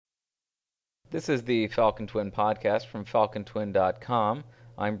This is the Falcon Twin podcast from falcontwin.com.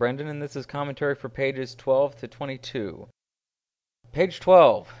 I'm Brendan, and this is commentary for pages 12 to 22. Page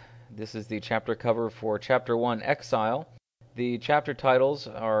 12. This is the chapter cover for Chapter 1, Exile. The chapter titles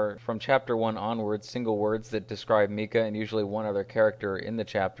are from Chapter 1 onwards, single words that describe Mika and usually one other character in the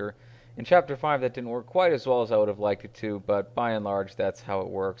chapter. In Chapter 5, that didn't work quite as well as I would have liked it to, but by and large, that's how it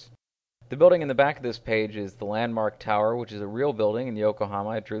works. The building in the back of this page is the Landmark Tower, which is a real building in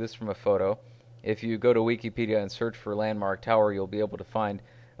Yokohama. I drew this from a photo. If you go to Wikipedia and search for Landmark Tower, you'll be able to find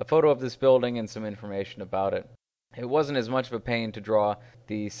a photo of this building and some information about it. It wasn't as much of a pain to draw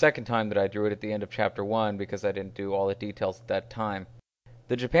the second time that I drew it at the end of Chapter 1 because I didn't do all the details at that time.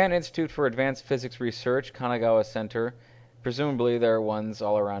 The Japan Institute for Advanced Physics Research, Kanagawa Center, presumably there are ones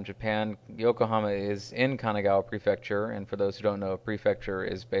all around Japan. Yokohama is in Kanagawa Prefecture, and for those who don't know, a prefecture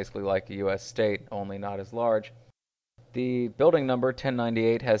is basically like a U.S. state, only not as large. The building number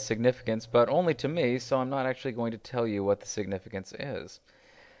 1098 has significance, but only to me, so I'm not actually going to tell you what the significance is.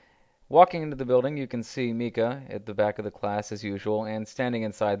 Walking into the building, you can see Mika at the back of the class as usual, and standing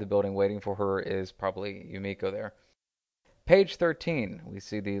inside the building waiting for her is probably Yumiko there. Page 13, we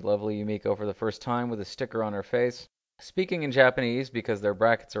see the lovely Yumiko for the first time with a sticker on her face, speaking in Japanese because there are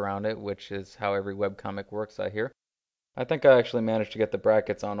brackets around it, which is how every webcomic works, I hear. I think I actually managed to get the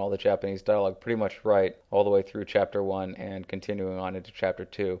brackets on all the Japanese dialogue pretty much right all the way through Chapter 1 and continuing on into Chapter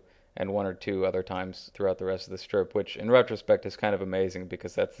 2 and one or two other times throughout the rest of the strip, which in retrospect is kind of amazing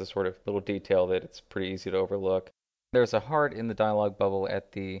because that's the sort of little detail that it's pretty easy to overlook. There's a heart in the dialogue bubble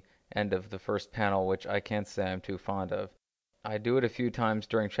at the end of the first panel, which I can't say I'm too fond of. I do it a few times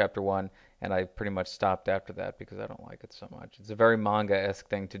during Chapter 1, and I pretty much stopped after that because I don't like it so much. It's a very manga-esque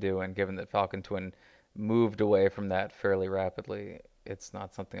thing to do, and given that Falcon Twin moved away from that fairly rapidly, it's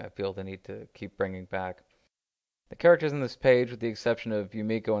not something I feel the need to keep bringing back. The characters in this page, with the exception of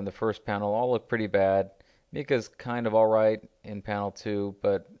Yumiko in the first panel, all look pretty bad. Mika's kind of alright in panel 2,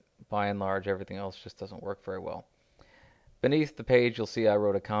 but by and large everything else just doesn't work very well. Beneath the page you'll see I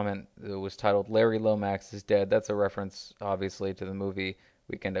wrote a comment that was titled Larry Lomax is Dead. That's a reference obviously to the movie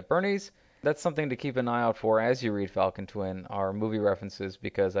Weekend at Bernie's. That's something to keep an eye out for as you read Falcon Twin, are movie references,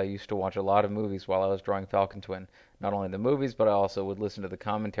 because I used to watch a lot of movies while I was drawing Falcon Twin. Not only the movies, but I also would listen to the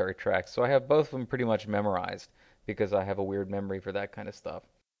commentary tracks, so I have both of them pretty much memorized, because I have a weird memory for that kind of stuff.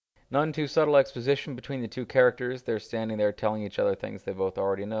 None too subtle exposition between the two characters. They're standing there telling each other things they both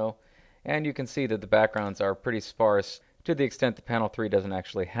already know, and you can see that the backgrounds are pretty sparse, to the extent that panel 3 doesn't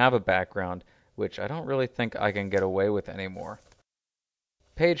actually have a background, which I don't really think I can get away with anymore.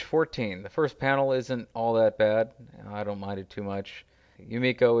 Page 14. The first panel isn't all that bad. I don't mind it too much.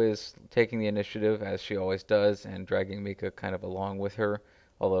 Yumiko is taking the initiative, as she always does, and dragging Mika kind of along with her,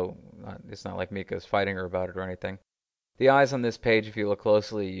 although it's not like Mika is fighting her about it or anything. The eyes on this page, if you look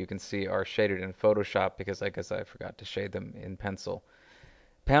closely, you can see are shaded in Photoshop because I guess I forgot to shade them in pencil.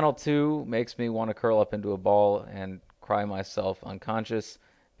 Panel 2 makes me want to curl up into a ball and cry myself unconscious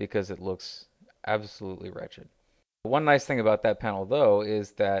because it looks absolutely wretched. One nice thing about that panel, though,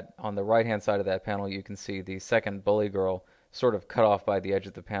 is that on the right-hand side of that panel, you can see the second bully girl sort of cut off by the edge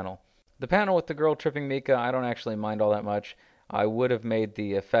of the panel. The panel with the girl tripping Mika, I don't actually mind all that much. I would have made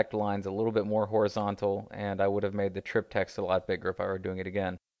the effect lines a little bit more horizontal, and I would have made the trip text a lot bigger if I were doing it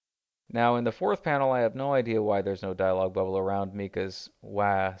again. Now, in the fourth panel, I have no idea why there's no dialogue bubble around Mika's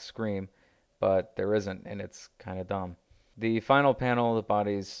wah scream, but there isn't, and it's kind of dumb. The final panel, the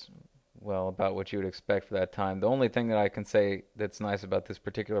body's, well, about what you would expect for that time. The only thing that I can say that's nice about this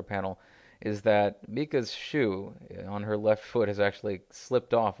particular panel is that Mika's shoe on her left foot has actually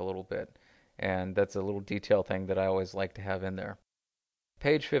slipped off a little bit, and that's a little detail thing that I always like to have in there.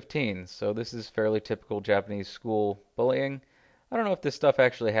 Page 15. So this is fairly typical Japanese school bullying. I don't know if this stuff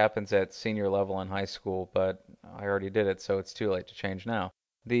actually happens at senior level in high school, but I already did it, so it's too late to change now.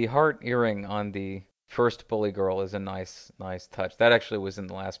 The heart earring on the first bully girl is a nice touch. That actually was in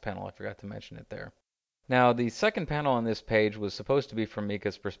the last panel. I forgot to mention it there. Now, the second panel on this page was supposed to be from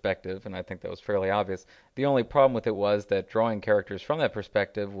Mika's perspective, and I think that was fairly obvious. The only problem with it was that drawing characters from that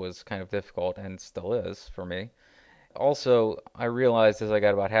perspective was kind of difficult, and still is for me. Also, I realized as I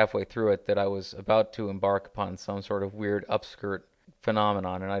got about halfway through it that I was about to embark upon some sort of weird upskirt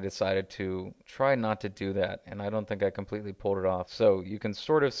phenomenon, and I decided to try not to do that, and I don't think I completely pulled it off. So you can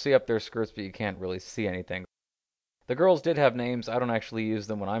sort of see up their skirts, but you can't really see anything. The girls did have names. I don't actually use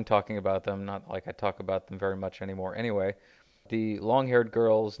them when I'm talking about them, not like I talk about them very much anymore anyway. The long-haired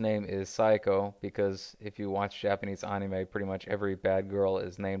girl's name is Saeko, because if you watch Japanese anime, pretty much every bad girl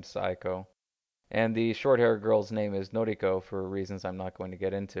is named Saeko. And the short-haired girl's name is Noriko for reasons I'm not going to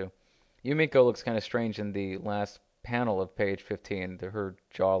get into. Yumiko looks kind of strange in the last panel of page 15, her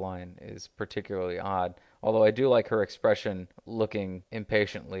jawline is particularly odd, although I do like her expression looking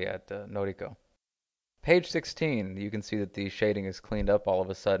impatiently at Noriko. Page 16, you can see that the shading is cleaned up all of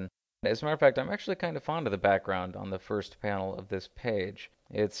a sudden. As a matter of fact, I'm actually kind of fond of the background on the first panel of this page.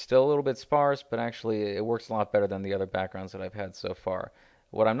 It's still a little bit sparse, but actually it works a lot better than the other backgrounds that I've had so far.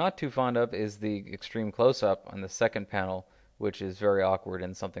 What I'm not too fond of is the extreme close-up on the second panel, which is very awkward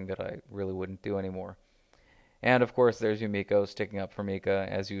and something that I really wouldn't do anymore. And of course, there's Yumiko sticking up for Mika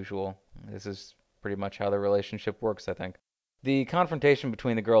as usual. This is pretty much how the relationship works, I think. The confrontation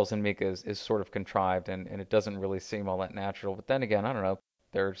between the girls and Mika is sort of contrived, and it doesn't really seem all that natural. But then again, I don't know.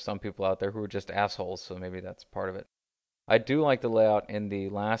 There are some people out there who are just assholes, so maybe that's part of it. I do like the layout in the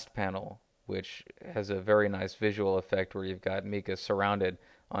last panel, which has a very nice visual effect where you've got Mika surrounded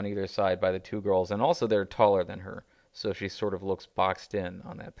on either side by the two girls, and also they're taller than her, so she sort of looks boxed in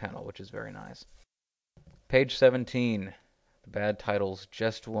on that panel, which is very nice. Page 17. The bad titles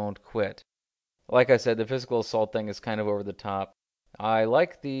just won't quit. Like I said, the physical assault thing is kind of over the top. I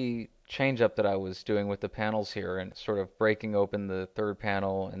like the change up that I was doing with the panels here and sort of breaking open the third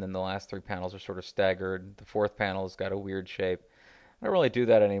panel, and then the last three panels are sort of staggered. The fourth panel has got a weird shape. I don't really do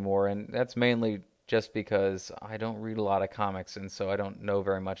that anymore, and that's mainly just because I don't read a lot of comics, and so I don't know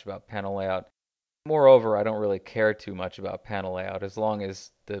very much about panel layout. Moreover, I don't really care too much about panel layout. As long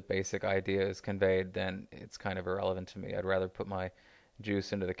as the basic idea is conveyed, then it's kind of irrelevant to me. I'd rather put my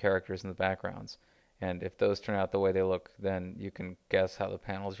juice into the characters and the backgrounds. And if those turn out the way they look, then you can guess how the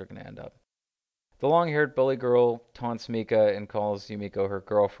panels are going to end up. The long-haired bully girl taunts Mika and calls Yumiko her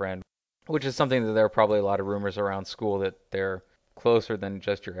girlfriend, which is something that there are probably a lot of rumors around school that they're closer than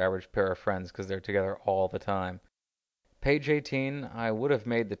just your average pair of friends because they're together all the time. Page 18, I would have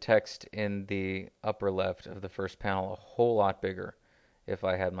made the text in the upper left of the first panel a whole lot bigger if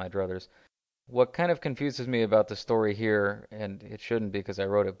I had my druthers. What kind of confuses me about the story here, and it shouldn't because I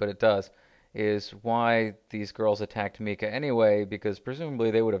wrote it, but it does, is why these girls attacked Mika anyway, because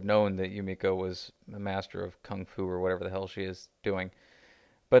presumably they would have known that Yumiko was a master of kung fu or whatever the hell she is doing.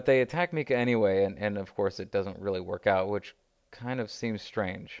 But they attack Mika anyway, and of course it doesn't really work out, which kind of seems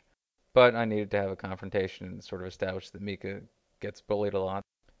strange. But I needed to have a confrontation and sort of establish that Mika gets bullied a lot.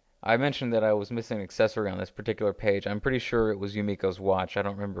 I mentioned that I was missing an accessory on this particular page. I'm pretty sure it was Yumiko's watch. I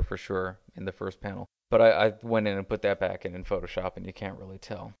don't remember for sure in the first panel. But I went in and put that back in Photoshop, and you can't really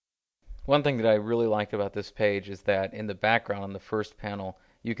tell. One thing that I really liked about this page is that in the background on the first panel,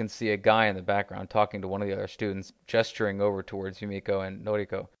 you can see a guy in the background talking to one of the other students, gesturing over towards Yumiko and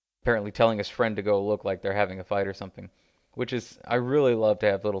Noriko, apparently telling his friend to go look like they're having a fight or something. Which is, I really love to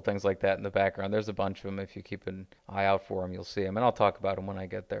have little things like that in the background. There's a bunch of them. If you keep an eye out for them, you'll see them, and I'll talk about them when I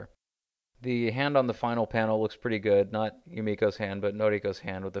get there. The hand on the final panel looks pretty good. Not Yumiko's hand, but Noriko's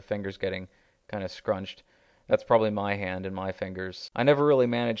hand with the fingers getting kind of scrunched. That's probably my hand and my fingers. I never really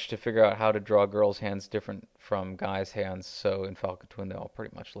managed to figure out how to draw girls' hands different from guys' hands, so in Falcon Twin they all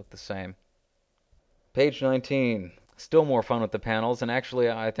pretty much look the same. Page 19. Still more fun with the panels, and actually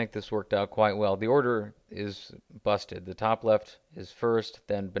I think this worked out quite well. The order is busted. The top left is first,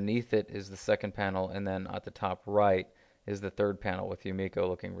 then beneath it is the second panel, and then at the top right is the third panel with Yumiko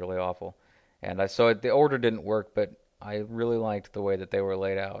looking really awful. And the order didn't work, but I really liked the way that they were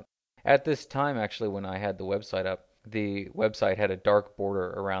laid out. At this time, actually, when I had the website up, the website had a dark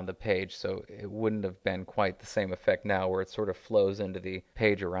border around the page, so it wouldn't have been quite the same effect now where it sort of flows into the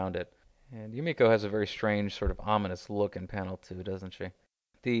page around it. And Yumiko has a very strange, sort of ominous look in panel 2, doesn't she?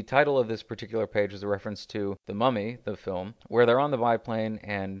 The title of this particular page is a reference to The Mummy, the film, where they're on the biplane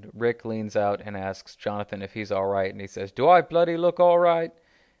and Rick leans out and asks Jonathan if he's alright, and he says, "Do I bloody look alright?"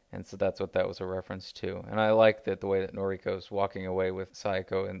 And so that's what that was a reference to. And I like that the way that Noriko's walking away with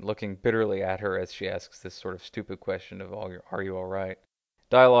Sayako and looking bitterly at her as she asks this sort of stupid question of, "Are you alright?"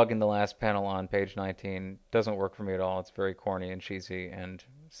 Dialogue in the last panel on page 19 doesn't work for me at all. It's very corny and cheesy and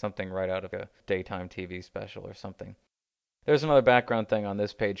something right out of a daytime TV special or something. There's another background thing on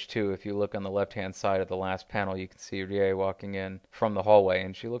this page too. If you look on the left-hand side of the last panel, you can see Rie walking in from the hallway,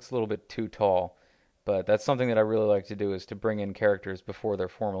 and she looks a little bit too tall. But that's something that I really like to do, is to bring in characters before they're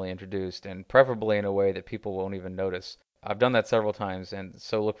formally introduced, and preferably in a way that people won't even notice. I've done that several times, and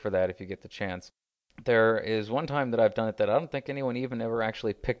so look for that if you get the chance. There is one time that I've done it that I don't think anyone even ever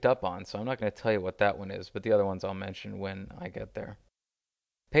actually picked up on, so I'm not going to tell you what that one is, but the other ones I'll mention when I get there.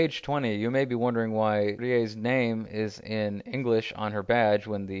 Page 20, you may be wondering why Rie's name is in English on her badge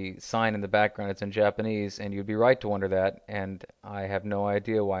when the sign in the background is in Japanese, and you'd be right to wonder that, and I have no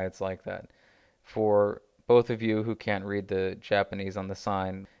idea why it's like that. For both of you who can't read the Japanese on the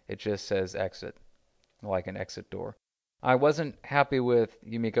sign, it just says exit, like an exit door. I wasn't happy with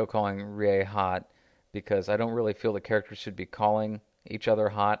Yumiko calling Rie hot, because I don't really feel the characters should be calling each other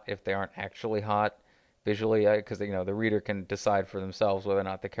hot if they aren't actually hot visually, because the reader can decide for themselves whether or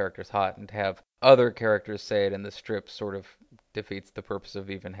not the character's hot, and to have other characters say it in the strip sort of defeats the purpose of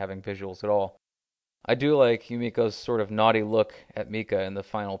even having visuals at all. I do like Yumiko's sort of naughty look at Mika in the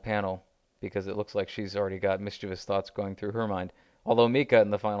final panel, because it looks like she's already got mischievous thoughts going through her mind. Although Mika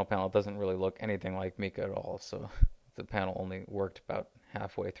in the final panel doesn't really look anything like Mika at all, so the panel only worked about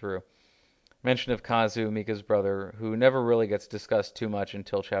halfway through. Mention of Kazu, Mika's brother, who never really gets discussed too much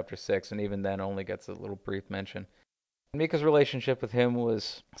until chapter 6, and even then only gets a little brief mention. Mika's relationship with him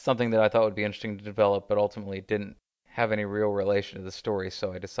was something that I thought would be interesting to develop, but ultimately didn't have any real relation to the story,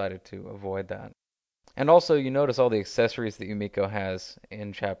 so I decided to avoid that. And also, you notice all the accessories that Yumiko has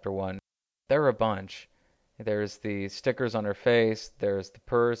in chapter 1. There are a bunch. There's the stickers on her face, there's the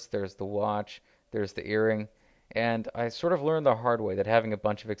purse, there's the watch, there's the earring. And I sort of learned the hard way that having a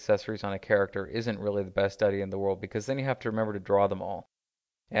bunch of accessories on a character isn't really the best idea in the world, because then you have to remember to draw them all.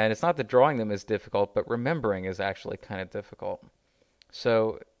 And it's not that drawing them is difficult, but remembering is actually kind of difficult.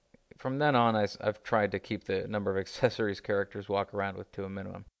 So from then on, I've tried to keep the number of accessories characters walk around with to a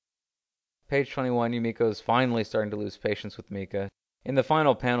minimum. Page 21, Yumiko is finally starting to lose patience with Mika. In the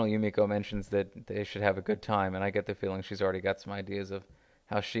final panel, Yumiko mentions that they should have a good time, and I get the feeling she's already got some ideas of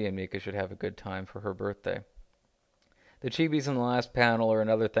how she and Mika should have a good time for her birthday. The chibis in the last panel are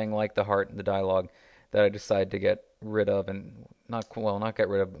another thing like the heart in the dialogue that I decided to get rid of and not get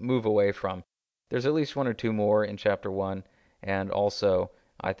rid of, but move away from. There's at least one or two more in chapter 1, and also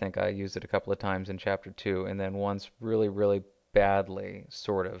I think I used it a couple of times in chapter 2, and then once really, really badly,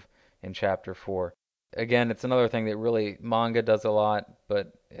 sort of, in chapter 4. Again, it's another thing that really manga does a lot,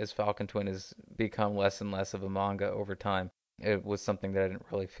 but as Falcon Twin has become less and less of a manga over time, it was something that I didn't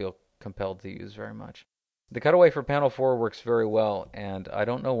really feel compelled to use very much. The cutaway for panel 4 works very well, and I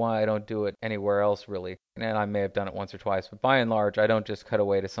don't know why I don't do it anywhere else really. And I may have done it once or twice, but by and large, I don't just cut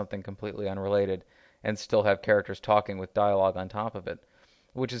away to something completely unrelated and still have characters talking with dialogue on top of it.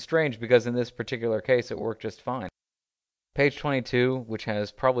 Which is strange because in this particular case it worked just fine. Page 22, which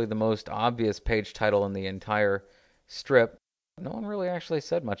has probably the most obvious page title in the entire strip, no one really actually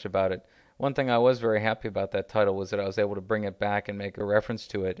said much about it. One thing I was very happy about that title was that I was able to bring it back and make a reference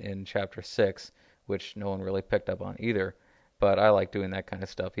to it in chapter 6, which no one really picked up on either. But I like doing that kind of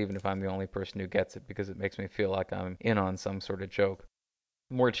stuff, even if I'm the only person who gets it, because it makes me feel like I'm in on some sort of joke.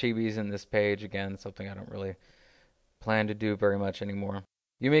 More chibis in this page, again, something I don't really plan to do very much anymore.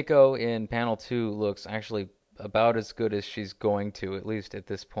 Yumiko in panel 2 looks actually about as good as she's going to, at least at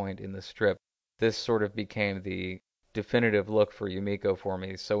this point in the strip. This sort of became the definitive look for Yumiko for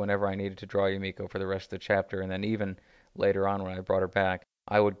me, so whenever I needed to draw Yumiko for the rest of the chapter, and then even later on when I brought her back,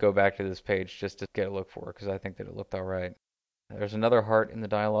 I would go back to this page just to get a look for her, because I think that it looked alright. There's another heart in the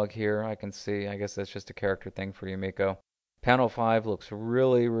dialogue here, I can see. I guess that's just a character thing for Yumiko. Panel 5 looks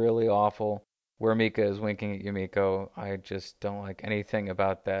really, really awful. Where Mika is winking at Yumiko, I just don't like anything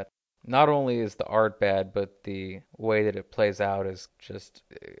about that. Not only is the art bad, but the way that it plays out is just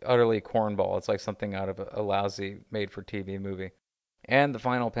utterly cornball. It's like something out of a lousy made-for-TV movie. And the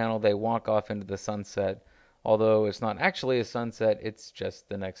final panel, they walk off into the sunset. Although it's not actually a sunset, it's just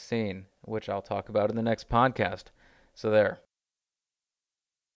the next scene, which I'll talk about in the next podcast. So there.